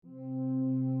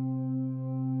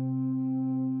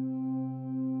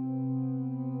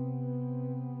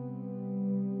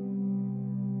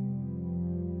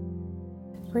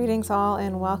Greetings all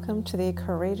and welcome to the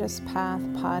Courageous Path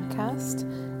podcast.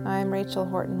 I'm Rachel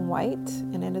Horton White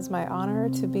and it is my honor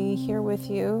to be here with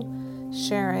you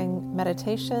sharing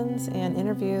meditations and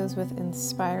interviews with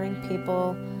inspiring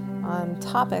people on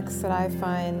topics that I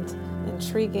find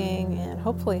intriguing and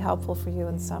hopefully helpful for you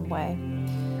in some way.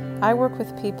 I work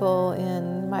with people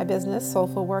in my business,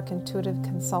 Soulful Work Intuitive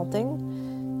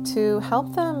Consulting, to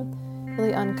help them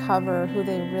really uncover who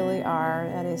they really are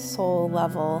at a soul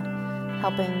level,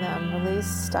 helping them release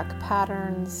stuck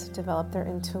patterns, develop their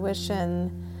intuition,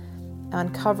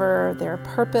 uncover their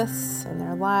purpose in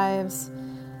their lives,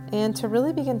 and to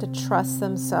really begin to trust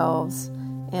themselves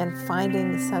and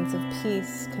finding the sense of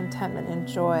peace, contentment, and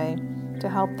joy to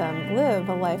help them live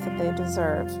a life that they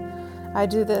deserve. I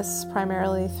do this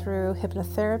primarily through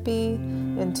hypnotherapy,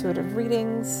 intuitive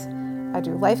readings, I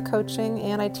do life coaching,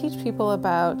 and I teach people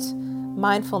about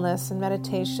mindfulness and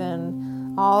meditation,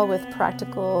 all with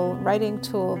practical writing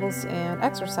tools and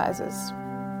exercises.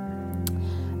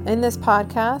 In this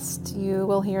podcast, you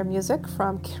will hear music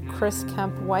from Chris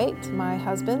Kemp White, my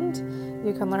husband.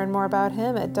 You can learn more about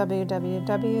him at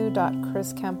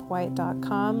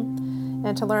www.chriskempwhite.com.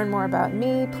 And to learn more about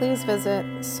me, please visit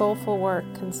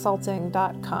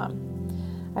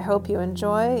soulfulworkconsulting.com. I hope you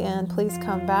enjoy, and please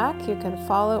come back. You can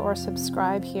follow or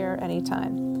subscribe here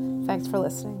anytime. Thanks for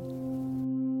listening.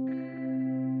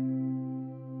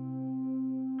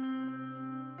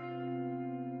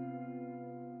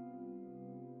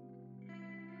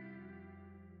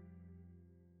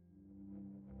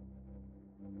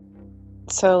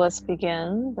 So let's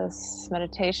begin this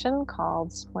meditation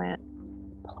called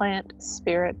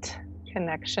Plant-Spirit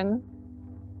Connection.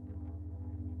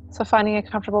 So finding a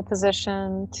comfortable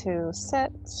position to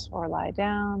sit or lie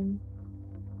down.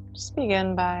 Just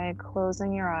begin by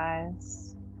closing your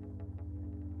eyes.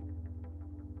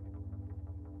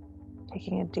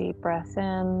 Taking a deep breath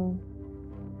in.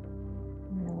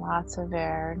 And lots of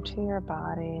air into your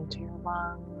body, into your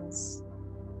lungs.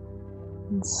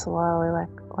 And slowly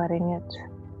letting it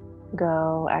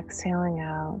go, exhaling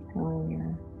out, feeling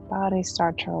your body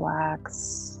start to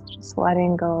relax. Just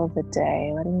letting go of the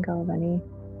day, letting go of any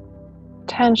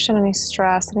tension, any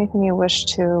stress, anything you wish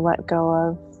to let go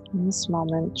of in this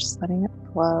moment. Just letting it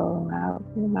flow out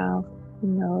through your mouth,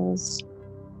 your nose.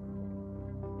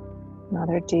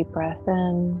 Another deep breath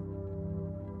in.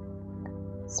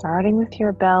 Starting with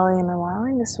your belly and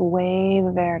allowing this wave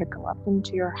of air to go up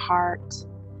into your heart,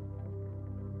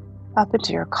 up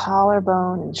into your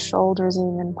collarbone and shoulders,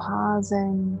 even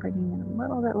pausing, bringing in a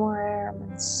little bit more air, and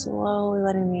then slowly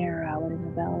letting the air out, letting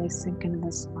the belly sink into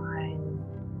the spine.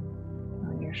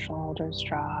 Letting your shoulders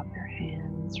drop, your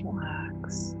hands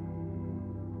relax.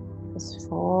 This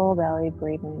full belly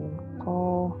breathing,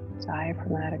 full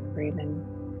diaphragmatic breathing.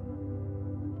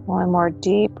 One more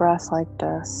deep breath like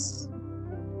this.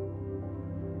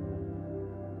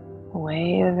 A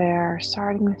wave of air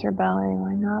starting with your belly,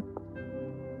 going up.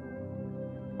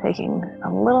 Taking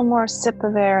a little more sip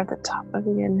of air at the top of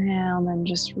the inhale, and then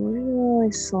just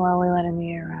really slowly letting the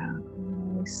air out.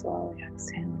 Really slowly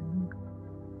exhaling.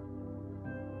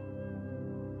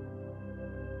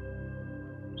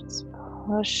 Just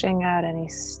pushing out any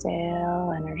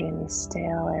stale energy, any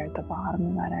stale air at the bottom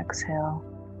of that exhale.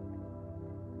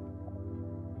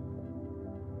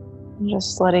 And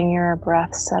just letting your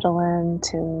breath settle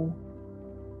into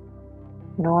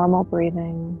normal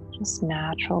breathing, just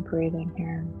natural breathing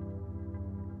here.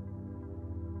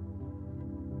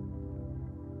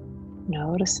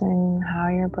 Noticing how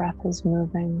your breath is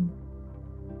moving.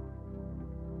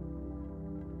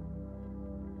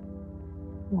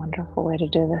 A wonderful way to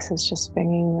do this is just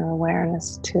bringing your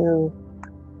awareness to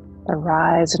the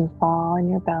rise and fall in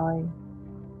your belly.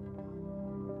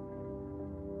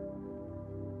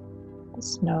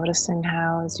 Just noticing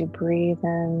how as you breathe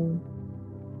in,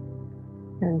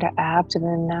 and the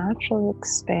abdomen naturally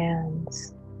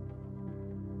expands,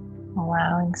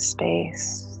 allowing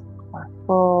space for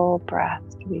full breath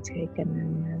to be taken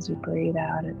in. As you breathe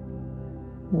out, it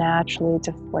naturally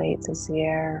deflates as the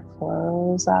air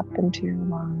flows up into your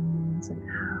lungs and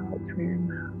out through your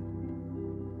mouth.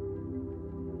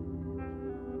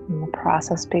 And the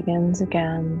process begins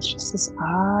again. It's just this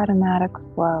automatic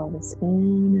flow, this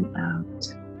in and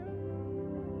out,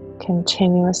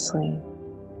 continuously.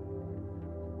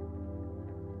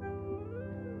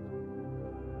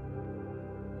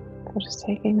 So just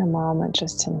taking a moment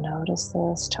just to notice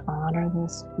this, to honor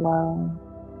this flow.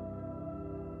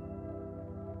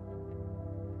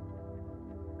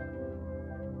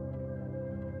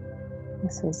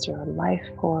 This is your life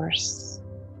force.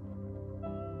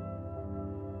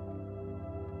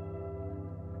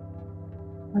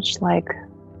 Much like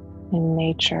In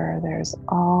nature, there's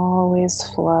always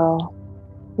flow,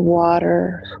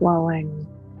 water flowing,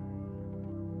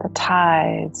 the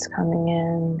tides coming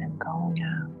in and going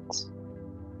out,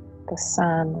 the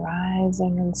sun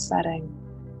rising and setting.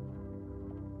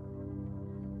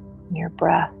 Your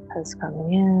breath is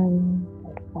coming in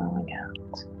and flowing out.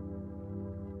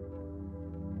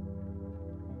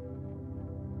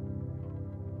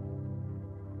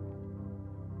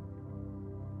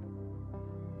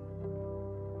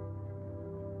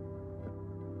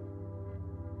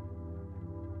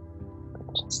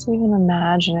 Just even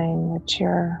imagining that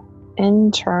your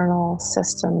internal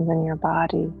systems in your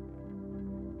body,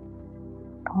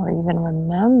 or even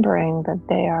remembering that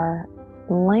they are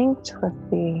linked with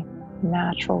the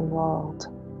natural world,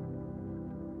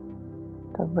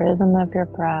 the rhythm of your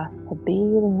breath, the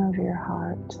beating of your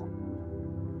heart,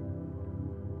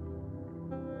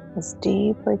 is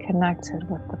deeply connected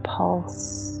with the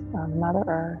pulse of Mother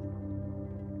Earth,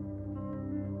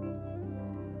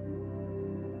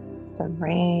 the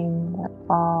rain that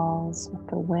falls, with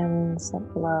the winds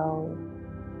that blow,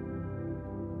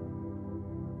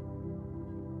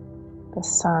 the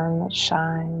sun that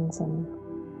shines and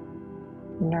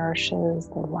nourishes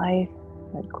the life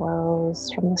that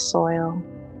grows from the soil,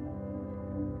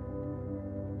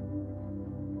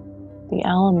 the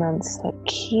elements that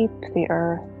keep the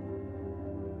earth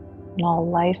and all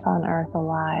life on earth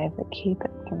alive, that keep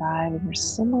it thriving, are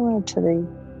similar to the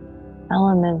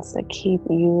elements that keep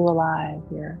you alive.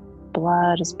 Your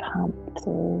blood is pumped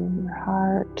through your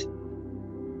heart.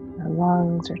 Your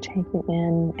lungs are taking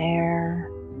in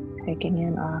air, taking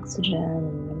in oxygen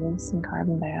and releasing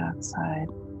carbon dioxide.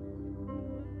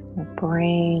 Your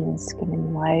brain is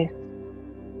giving life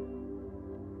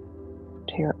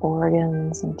to your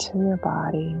organs and to your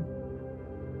body.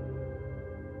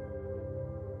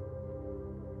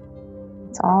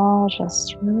 It's all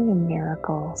just really a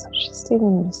miracle. So just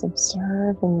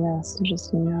observing this and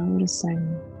just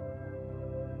noticing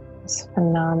this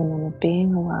phenomenon of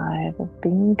being alive, of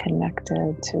being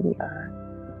connected to the earth.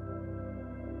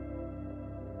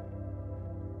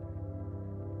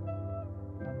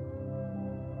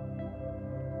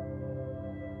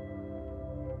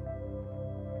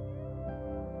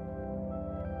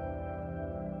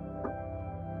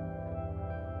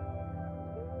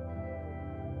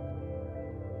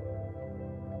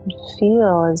 And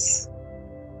feel as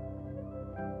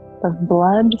the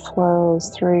blood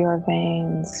flows through your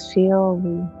veins. Feel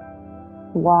the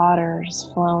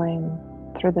waters flowing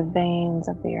through the veins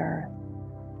of the earth.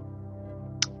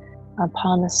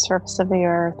 Upon the surface of the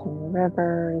earth, in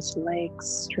rivers, lakes,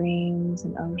 streams,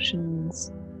 and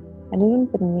oceans, and even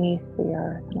beneath the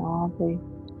earth, and all the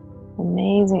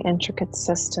amazing intricate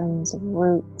systems of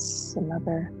roots and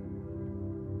other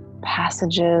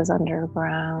passages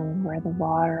underground where the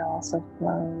water also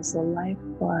flows, the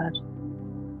lifeblood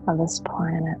of this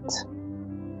planet.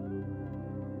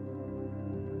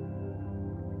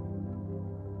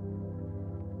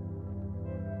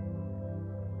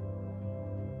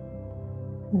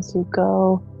 As you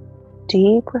go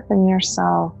deep within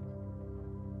yourself,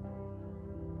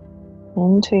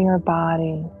 into your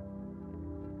body,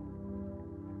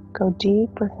 go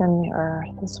deep within the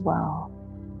earth as well.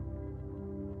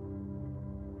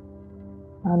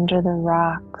 Under the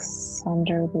rocks,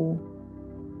 under the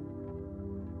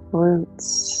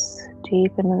roots,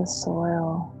 deep into the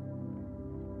soil,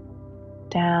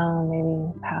 down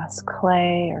maybe past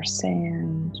clay or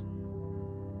sand,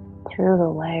 through the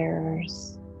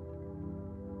layers.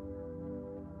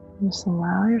 Just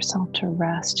allow yourself to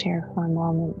rest here for a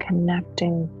moment,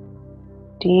 connecting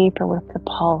deeper with the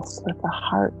pulse, with the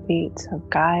heartbeat of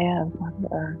Gaia, of Mother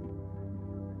Earth.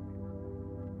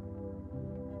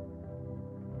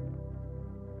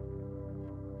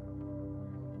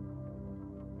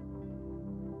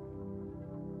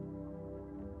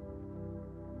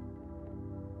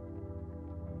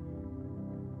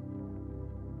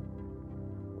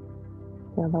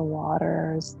 Feel the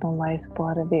waters, the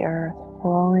lifeblood of the earth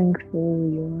flowing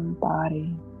through your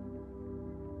body.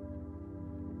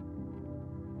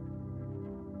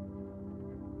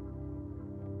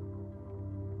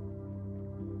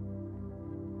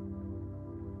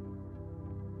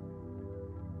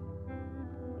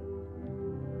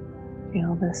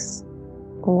 Feel this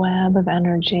web of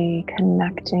energy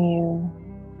connecting you,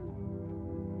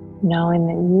 knowing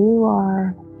that you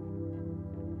are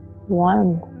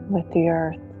one with the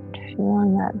earth,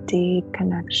 feeling that deep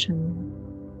connection,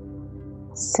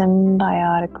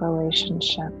 symbiotic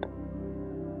relationship.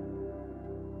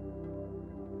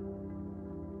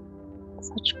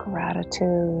 Such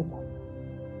gratitude,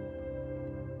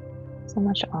 so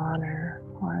much honor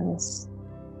for this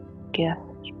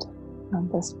gift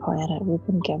of this planet we've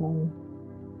been given.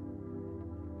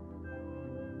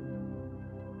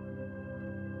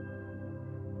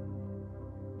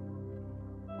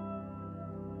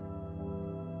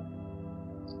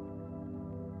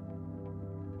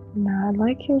 Now I'd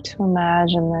like you to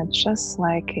imagine that just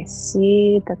like a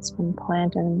seed that's been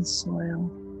planted in the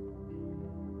soil,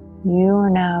 you are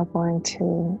now going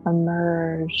to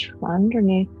emerge from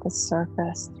underneath the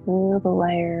surface, through the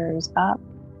layers, up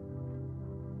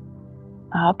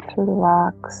through the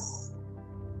rocks,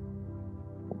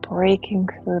 breaking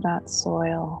through that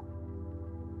soil.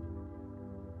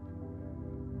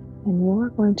 And you are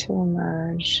going to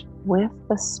emerge with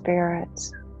the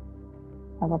spirit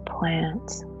of a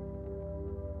plant.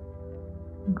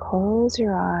 And close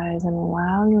your eyes and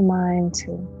allow your mind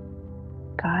to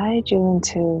guide you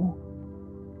into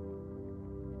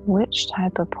which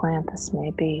type of plant this may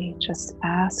be. Just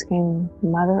asking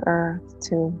Mother Earth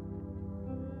to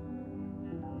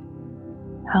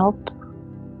help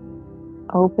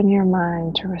open your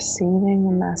mind to receiving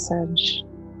the message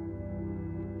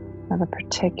of a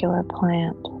particular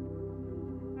plant.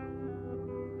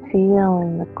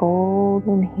 Feeling the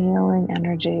golden healing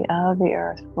energy of the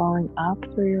earth flowing up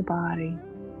through your body.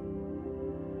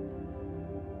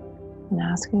 And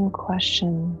asking a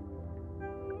question,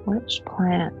 which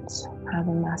plant has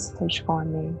a message for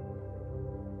me?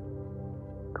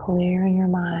 Clearing your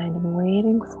mind and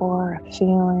waiting for a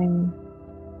feeling,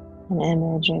 an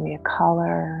image, maybe a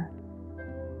color.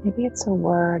 Maybe it's a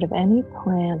word of any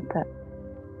plant that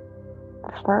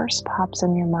first pops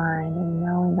in your mind, and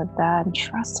knowing that and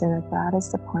trusting that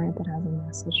is the plant that has a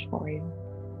message for you.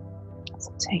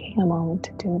 So taking a moment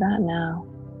to do that now.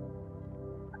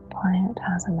 What plant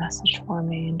has a message for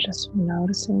me, and just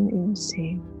noticing what you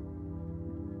receive.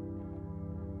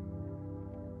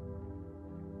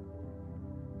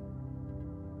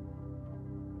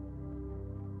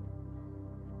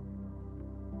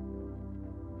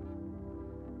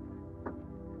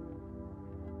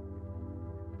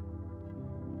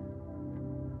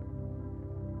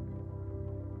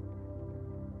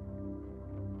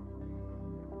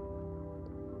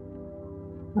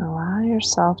 Allow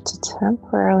yourself to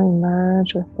temporarily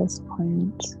merge with this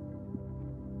plant.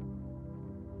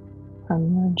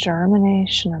 From the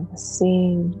germination of the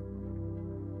seed,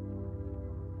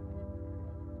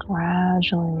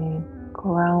 gradually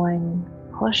growing,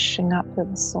 pushing up through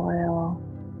the soil,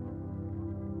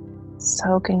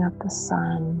 soaking up the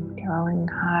sun, growing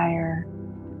higher,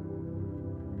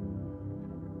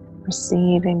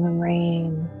 receiving the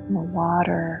rain, the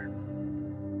water,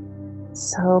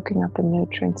 soaking up the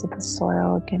nutrients of the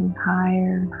soil, getting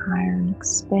higher and higher and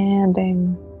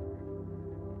expanding,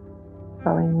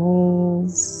 growing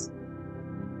leaves,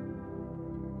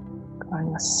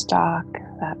 growing a stalk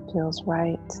if that feels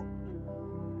right,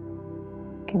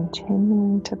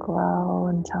 continuing to grow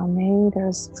until maybe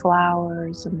there's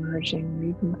flowers emerging or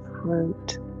even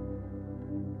fruit,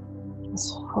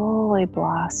 just fully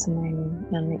blossoming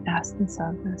in the essence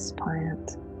of this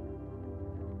plant.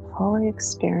 Fully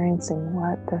experiencing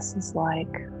what this is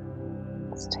like.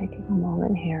 Just taking a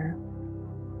moment here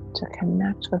to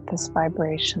connect with this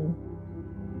vibration.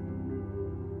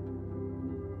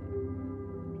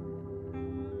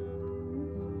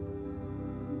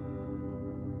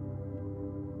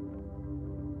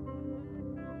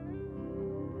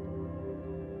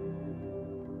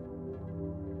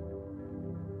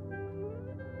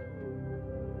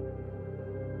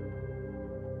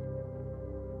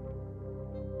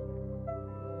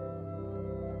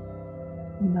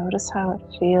 Notice how it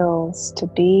feels to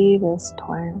be this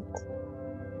plant.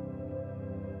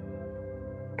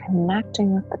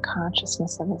 Connecting with the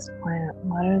consciousness of this plant.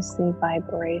 What is the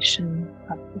vibration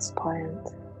of this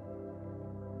plant?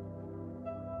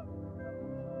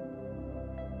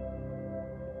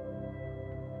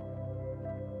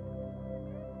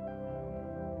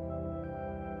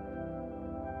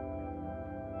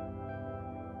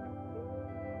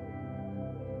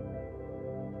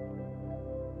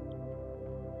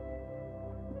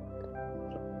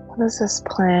 What is this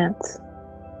plant?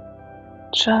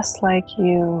 Just like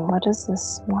you, what is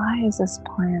this? Why is this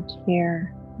plant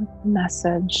here? What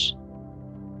message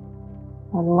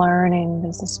or learning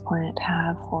does this plant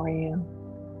have for you?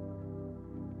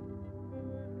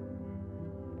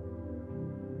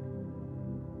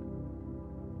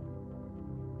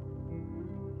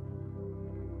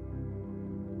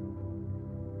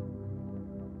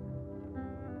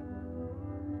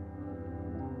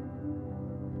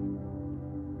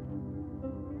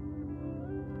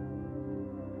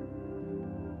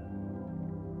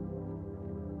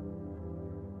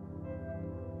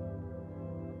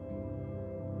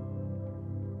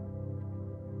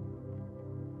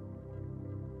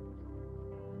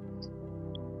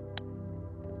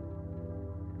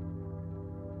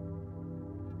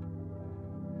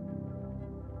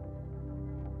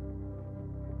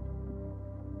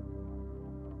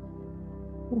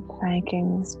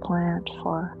 thanking this plant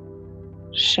for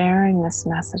sharing this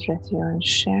message with you and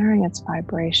sharing its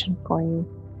vibration for you.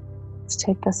 Let's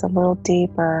take this a little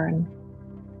deeper and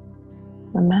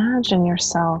imagine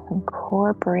yourself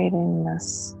incorporating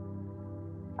this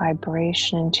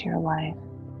vibration into your life.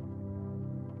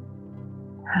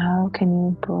 How can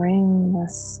you bring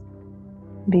this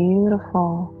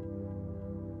beautiful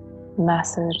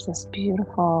message, this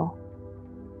beautiful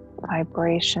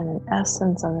vibration and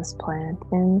essence of this plant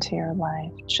into your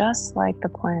life, just like the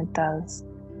plant does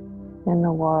in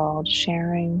the world,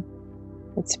 sharing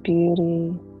its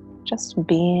beauty, just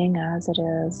being as it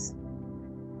is,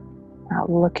 not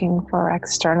looking for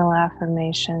external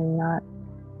affirmation, not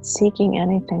seeking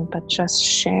anything, but just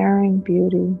sharing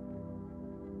beauty,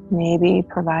 maybe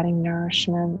providing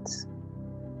nourishment.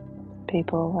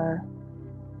 People are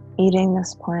eating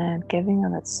this plant, giving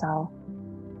of itself.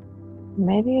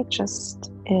 Maybe it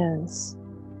just is.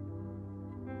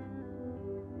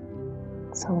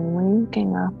 So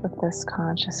linking up with this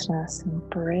consciousness and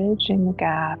bridging the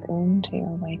gap into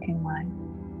your waking life.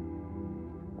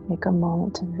 Take a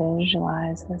moment to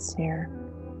visualize this here.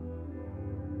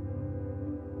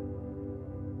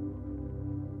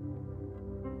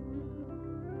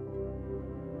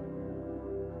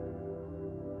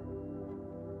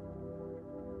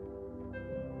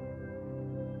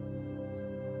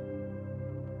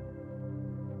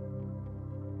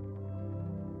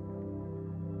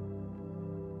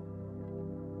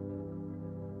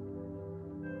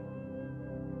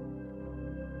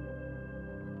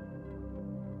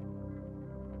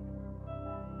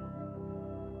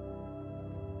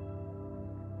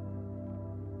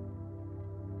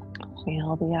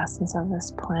 Feel the essence of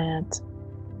this plant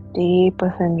deep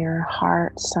within your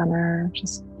heart center,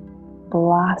 just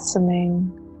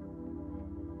blossoming,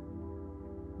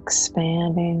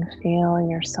 expanding. Feel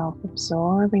yourself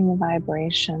absorbing the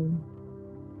vibration.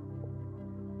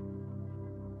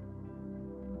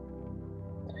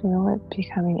 Feel it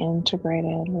becoming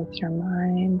integrated with your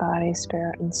mind, body,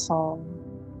 spirit, and soul.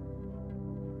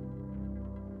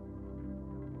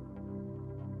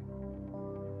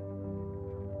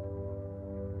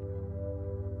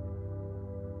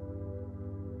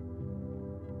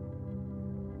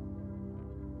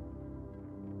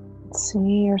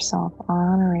 See yourself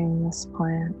honoring this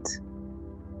plant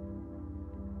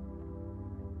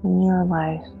in your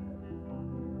life.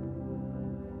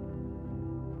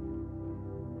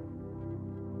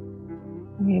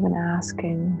 Even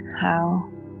asking how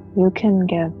you can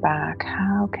give back.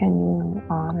 How can you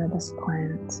honor this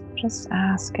plant? Just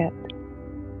ask it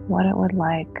what it would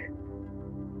like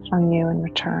from you in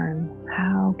return.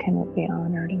 How can it be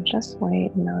honored? And just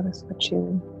wait and notice what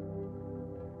you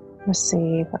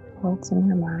receive, what floats in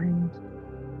your mind.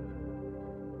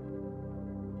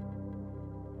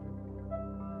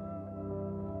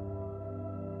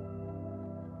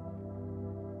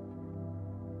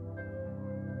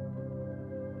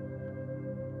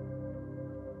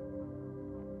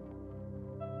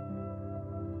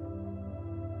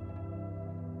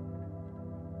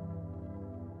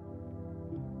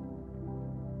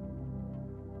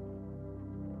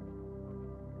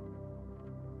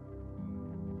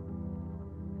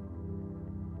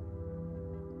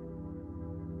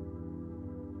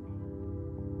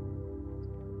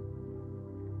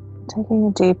 Taking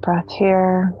a deep breath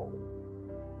here,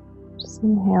 just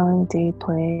inhaling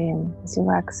deeply, and as you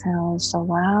exhale, just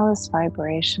allow this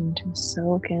vibration to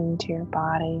soak into your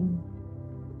body.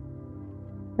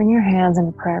 Bring your hands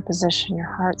into prayer position, your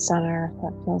heart center, if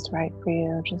that feels right for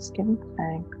you. Just giving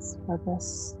thanks for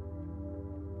this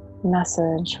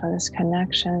message, for this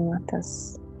connection with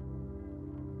this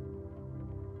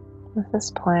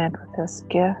plant, with this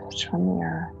gift from the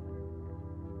earth.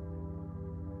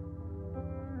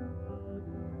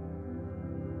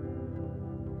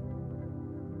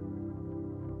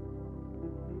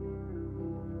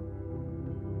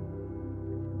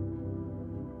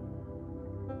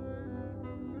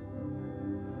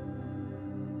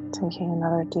 Taking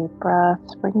another deep breath,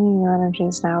 bringing your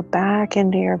energies now back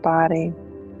into your body,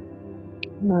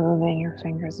 moving your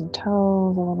fingers and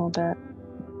toes a little bit,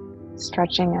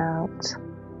 stretching out.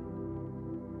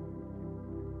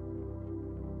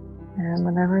 And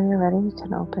whenever you're ready, you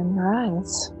can open your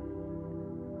eyes.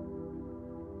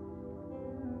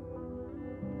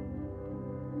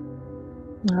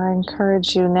 I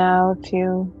encourage you now, if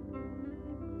you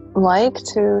like,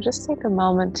 to just take a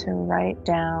moment to write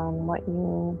down what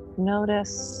you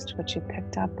noticed, what you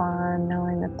picked up on,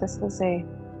 knowing that this is a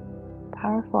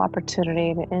powerful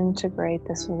opportunity to integrate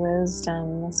this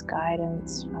wisdom, this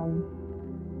guidance from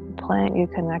the plant you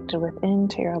connected with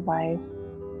into your life.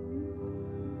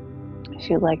 If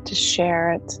you'd like to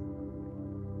share it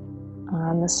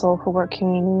on the Soulful Work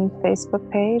Community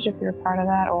Facebook page, if you're a part of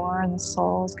that, or on the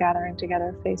Souls Gathering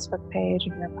Together Facebook page,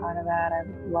 if you're a part of that, I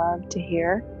would love to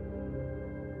hear.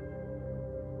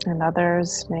 And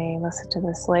others may listen to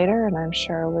this later, and I'm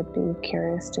sure would be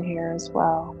curious to hear as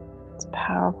well. It's a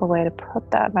powerful way to put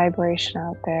that vibration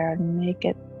out there and make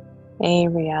it a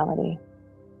reality.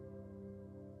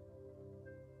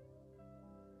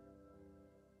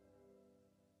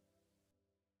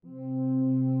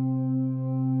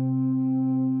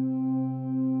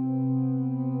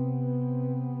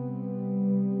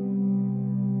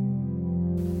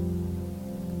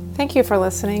 Thank you for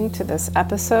listening to this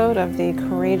episode of the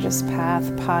Courageous Path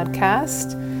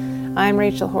podcast. I'm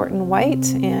Rachel Horton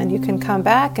White, and you can come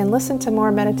back and listen to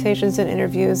more meditations and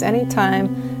interviews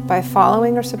anytime by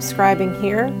following or subscribing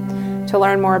here. To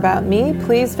learn more about me,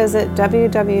 please visit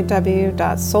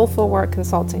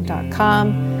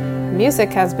www.soulfulworkconsulting.com. Music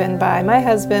has been by my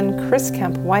husband, Chris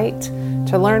Kemp White.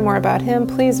 To learn more about him,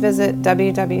 please visit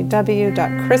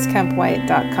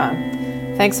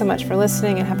www.chriskempwhite.com. Thanks so much for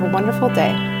listening and have a wonderful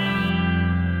day.